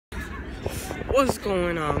What's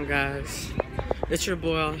going on, guys? It's your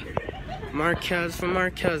boy Marquez from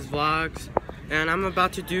Marquez Vlogs, and I'm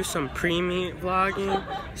about to do some pre-meet vlogging.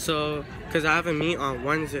 So, cause I have a meet on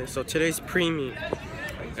Wednesday, so today's pre-meet.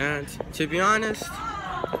 And to be honest,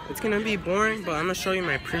 it's gonna be boring, but I'm gonna show you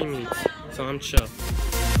my pre-meets, so I'm chill.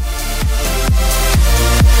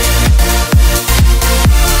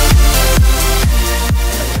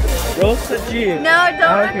 Rosa G. No,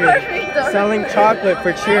 don't record me. Selling chocolate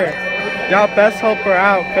for cheer. Y'all best help her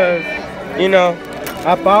out, cause you know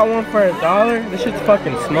I bought one for $1. This shit's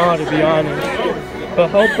fucking small, to be honest. But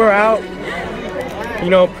help her out. You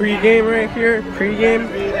know, pre-game right here. Pre-game.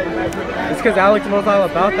 It's cause Alex knows all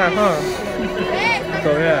about that, huh?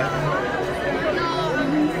 So yeah.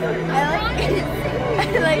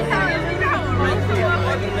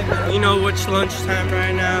 You know which lunchtime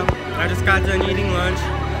right now. I just got done eating lunch.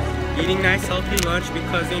 Eating nice healthy lunch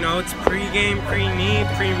because, you know, it's pre-game, pre-meet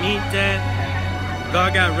day.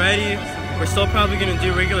 Dog got ready. We're still probably gonna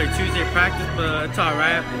do regular Tuesday practice, but it's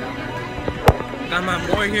alright. Got my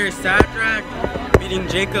boy here, Sadrak, beating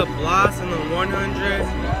Jacob Bloss in the 100.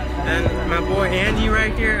 And my boy Andy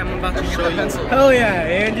right here, I'm about to show you. Pencil. Hell yeah,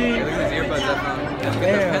 Andy. Yeah, look at these earbuds I found. Yeah, look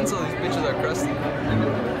at the pencil, these bitches are crusty.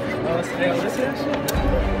 Oh, listen to that shit.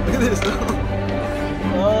 Look at this though.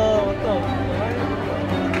 Oh, what the fuck?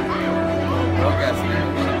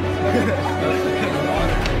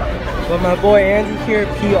 But my boy Andy here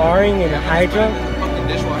PRing in high jump. Fucking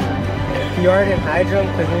dishwasher. PR'd in high jump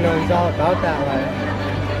because, you know, he's all about that life.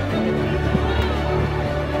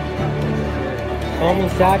 Homie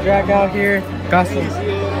Sadrak out here got some.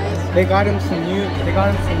 They got him some new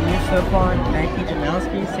slip-on Nike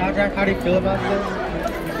Janowski. Sadrak, how do you feel about this?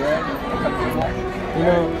 You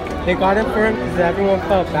know, they got him for him because everyone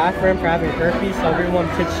felt bad for him for having herpes, so everyone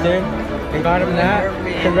pitched in and got him that,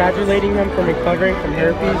 congratulating him for recovering from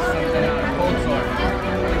herpes.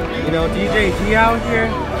 You know, DJ G out here,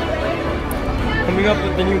 coming up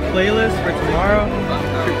with the new playlist for tomorrow.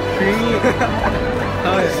 Creamy.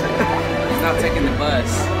 Oh, yeah. He's not taking the bus.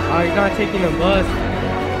 Oh, he's not taking the bus.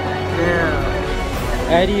 Yeah.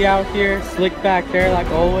 Eddie out here, slick back there like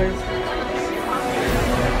always.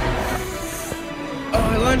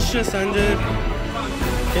 Oh, lunch just ended.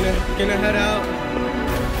 Gonna head out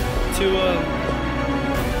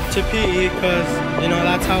to PE, cause you know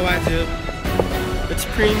that's how I do. It's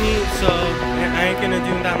pre-meet, so I ain't gonna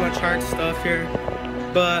do that much hard stuff here.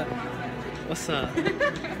 But what's up?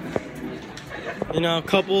 You know, a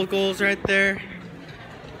couple of goals right there.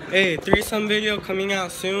 Hey, threesome video coming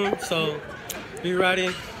out soon, so be ready.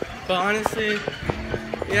 But honestly,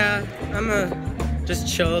 yeah, I'ma just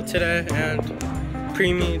chill today and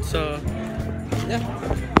pre-meet, so yeah.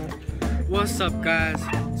 What's up, guys?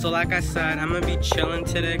 So like I said, I'm gonna be chilling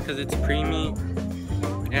today because it's pre-meet.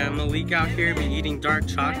 And Malik out here be eating dark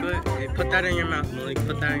chocolate. Hey, put that in your mouth, Malik.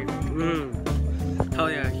 Put that in your Hell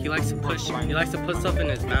yeah, he likes to put stuff in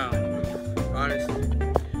his mouth, honestly.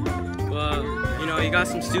 Well, you know, you got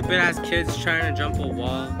some stupid ass kids trying to jump a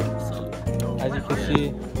wall, so as you can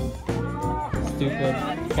see, stupid,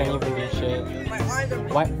 can't even do shit.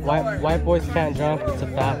 White boys can't jump, it's a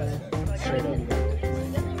fact. Straight up.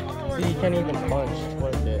 See, you can't even punch.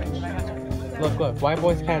 What a bitch. Look, white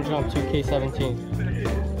boys can't jump, 2K17.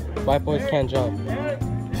 White boys can't jump.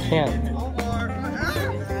 Can't.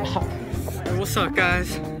 What's up,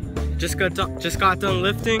 guys? Just got done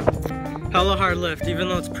lifting. Hella hard lift, even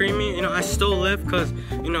though it's pre-meet, you know, I still lift because,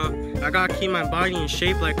 you know, I gotta keep my body in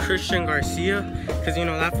shape like Christian Garcia, because, you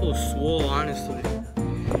know, that fool's swole, honestly.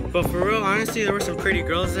 But for real, honestly, there were some pretty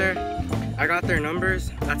girls there. I got their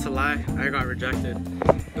numbers. That's a lie. I got rejected.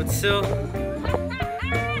 But still,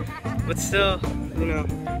 you know,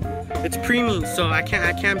 it's pre-meet, so I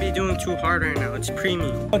can't be doing too hard right now. It's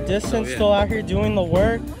pre-meet. Distance so, yeah. Still out here doing the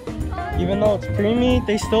work. Even though it's pre-meet,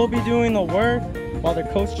 they still be doing the work while their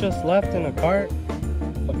coach just left in a cart.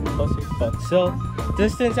 Fucking pussy. But still,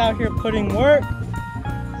 Distance out here putting work.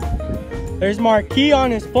 There's Marquis on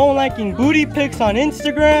his phone liking booty pics on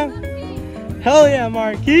Instagram. Hell yeah,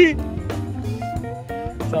 Marquis.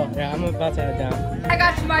 So yeah, I'm about to head down. I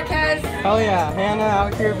got you, Marquez. Hell yeah, Hannah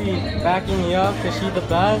out here be backing me up because she's the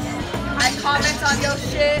best. I comment on your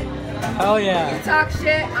shit. Hell yeah. You talk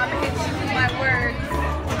shit, I'm gonna hit you with my words.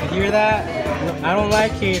 You hear that? I don't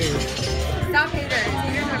like haters. Stop haters.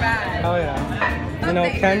 Haters are bad. Hell yeah. You know,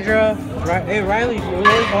 Kendra, hey Riley, you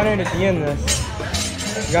always wanted to be in this.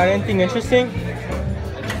 You got anything interesting?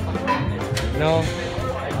 No?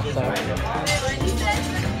 Sorry.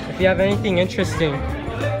 If you have anything interesting.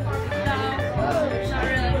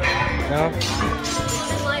 No?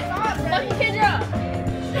 Lucky Kendra!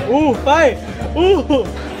 Ooh, fight! Ooh!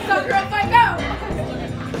 Stop, girl, fight, go!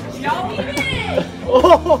 Y'all eat it.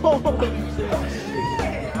 Oh!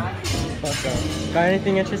 Got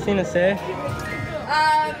anything interesting to say?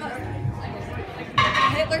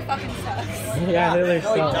 Hitler fucking sucks. Yeah, Hitler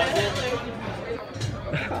sucks.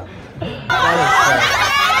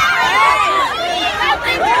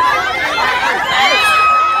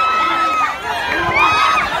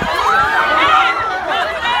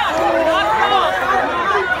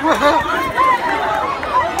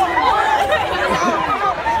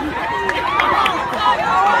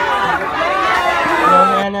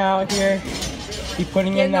 Man out here, be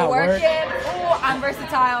putting in that work. Oh, I'm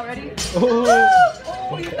versatile. Ready? Ooh.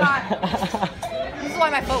 Oh, you got. This is why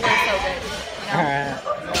my footwear is so good. You know? Alright.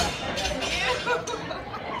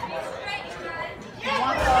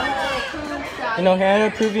 You know,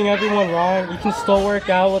 Hannah proving everyone wrong. You can still work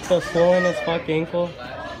out with the swollen as fuck ankle.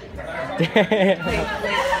 Damn.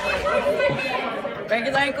 Break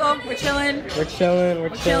his ankle. We're chilling. We're chilling. We're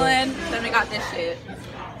chilling. Then we got this shit.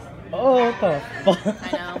 Oh, what the fuck?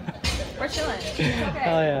 I know. We're chilling. It's okay.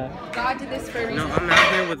 Hell yeah. God did this for a reason. No, I'm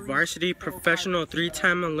out here with varsity professional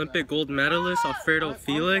 3-time Olympic gold medalist Alfredo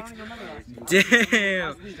Felix.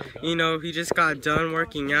 Damn. You know, he just got done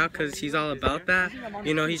working out because he's all about that.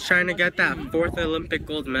 You know, he's trying to get that 4th Olympic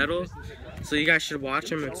gold medal. So you guys should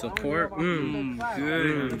watch him and support.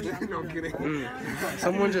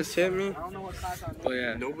 Someone just hit me. Oh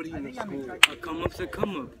yeah. Nobody in the school. Come up to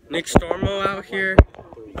come up. Nick Stormo out here.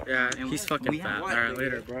 Yeah, he's fucking fat. Alright,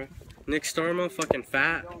 later, bro. Nick Stormo fucking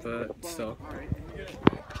fat, but still.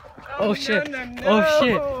 Oh shit. Oh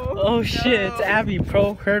shit. Oh shit. It's Abby,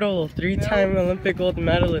 pro hurdle, 3-time Olympic gold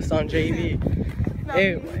medalist on JV.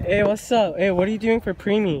 Hey, what's up? Hey, what are you doing for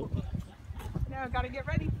pre-meet? No, gotta get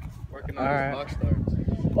ready. Working on the box starts.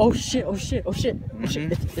 Oh shit, oh shit, oh shit. Oh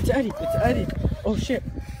shit. It's Eddie, it's Eddie. Oh shit.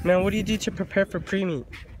 Man, what do you do to prepare for pre-meet?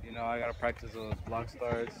 You know, I gotta practice those block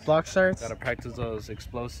starts. Block starts? Gotta practice those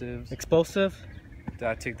explosives. Explosive?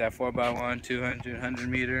 I take that 4x1, 200, 100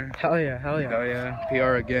 meter. Hell yeah, hell yeah. Hell yeah.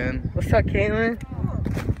 PR again. What's up, Caitlin?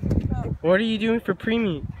 What are you doing for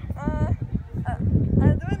pre-meet? I'm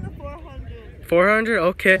doing the 400. 400?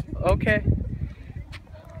 Okay, okay.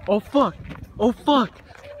 Oh fuck, oh fuck.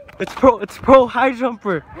 It's pro high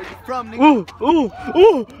jumper. Where you from, nigga? Ooh.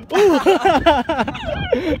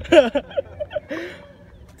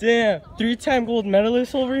 Damn, 3-time gold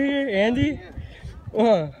medalist over here, Andy.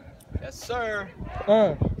 Yes, sir.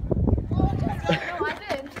 Oh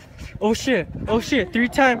shit,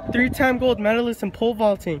 3-time gold medalist in pole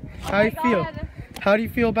vaulting. How do you feel? How do you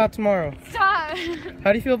feel about tomorrow? Stop.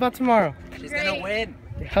 How do you feel about tomorrow? She's gonna win.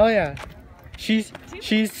 Hell yeah. She's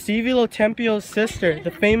Stevie Lotempio's sister,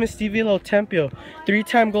 the famous Stevie Lotempio,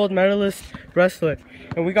 3-time gold medalist wrestler.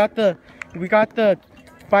 And we got the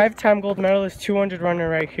 5-time gold medalist 200 runner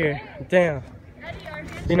right here. Damn.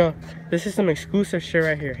 You know, this is some exclusive shit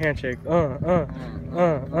right here. Handshake. Ow!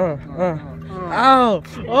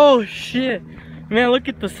 Oh shit! Man, look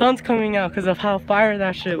at the sun's coming out because of how fire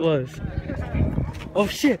that shit was. Oh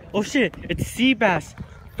shit! Oh shit! It's Seabass,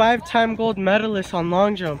 5-time gold medalist on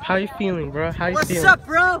long jump. How you feeling, bro? How you feeling? What's up,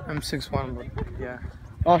 bro? I'm 6'1", but yeah.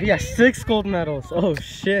 Oh, he has 6 gold medals. Oh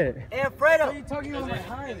shit! Hey, Alfredo.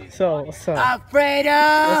 So what's up? Alfredo.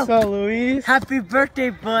 What's up, Luis? Happy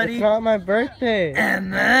birthday, buddy. It's not my birthday.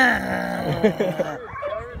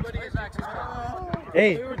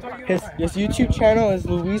 Hey, his YouTube channel is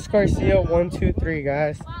Luis Garcia 123,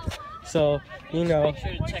 guys. So you know,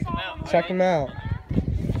 check him out.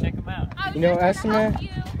 You know, Esma,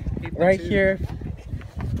 right here.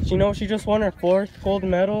 You know, she just won her 4th gold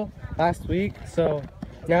medal last week. So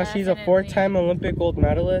now she's a 4-time Olympic gold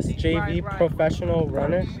medalist, JV professional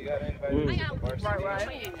runner.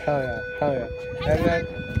 Hell yeah, hell yeah.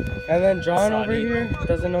 And then John over here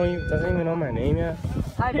doesn't even know my name yet.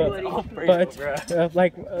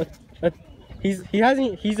 He's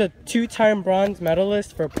a 2-time bronze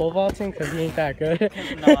medalist for pole vaulting because he ain't that good.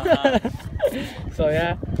 So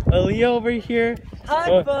yeah, Aaliyah over here,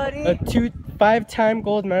 Hi, buddy. a 5-time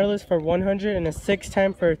gold medalist for 100 and a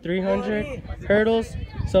 6-time for 300 hurdles.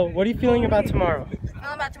 So what are you feeling about tomorrow?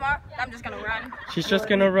 About tomorrow, I'm just gonna run. She's just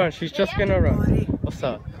gonna run. She's just gonna run. What's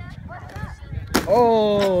up?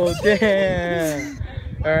 Oh damn!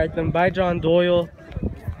 All right then, bye, John Doyle.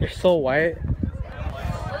 You're so white.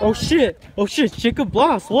 Oh shit! Oh shit! Jacob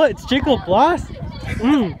Bloss. What? It's Jacob Bloss? Shit, you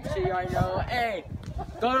already know. Hey,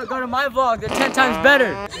 go to my vlog. They're 10 times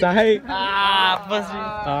better. Psych. Pussy.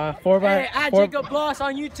 4x4. Hey, add Jacob Bloss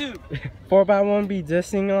on YouTube. 4x1 be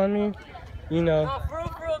dissing on me. You know. No, for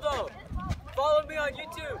real though. Follow me on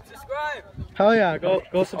YouTube. Subscribe. Hell yeah! Go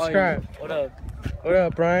subscribe. What up? What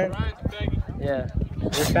up, Brian? Yeah. You're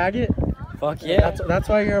a faggot? Fuck yeah. That's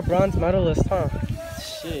why you're a bronze medalist, huh?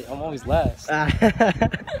 Shit, I'm always last.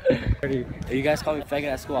 If you guys call me faggot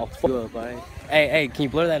at school, I'll fuck you up, alright? Hey, can you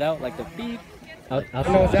blur that out? Like the beep? I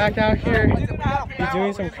know Zach out here. He's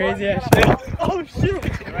doing some crazy ass shit. Oh shoot!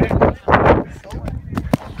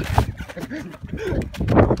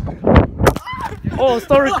 Oh,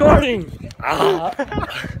 start recording! Oh!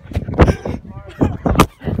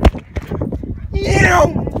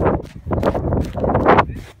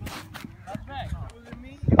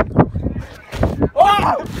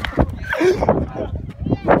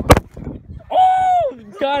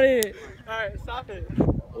 Got it! Alright, stop it.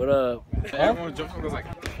 What up?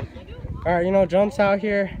 Alright, you know, Jump's out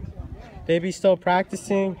here. They be still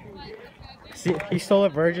practicing. See, he's still a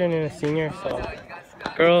virgin and a senior, so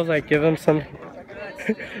girls like give him some.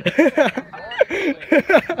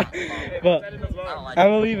 But I'm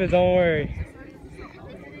gonna leave it, don't worry.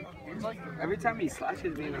 Every time he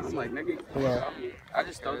slashes me, I'm like, nigga, Yeah. I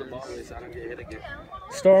just throw the ball away so I don't get hit again.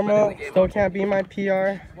 Stormo still can't be my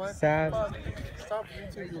PR. Sad.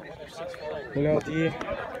 You know,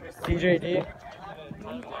 DJ D.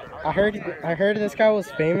 I heard this guy was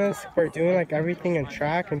famous for doing like everything in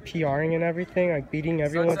track and PRing and everything, like beating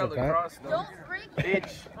everyone's event.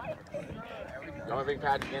 Bitch. You want to bring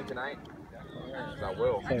Pat again tonight? I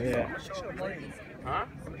will. So yeah. Huh?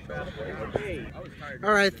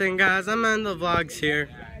 Alright then guys, I'm ending the vlogs here.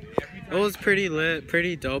 It was pretty lit,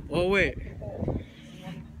 pretty dope. Oh wait.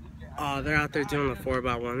 Oh, they're out there doing the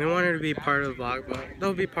 4x1. They wanted to be part of the vlog, but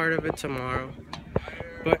they'll be part of it tomorrow.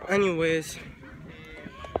 But anyways,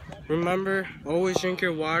 remember, always drink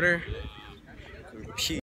your water.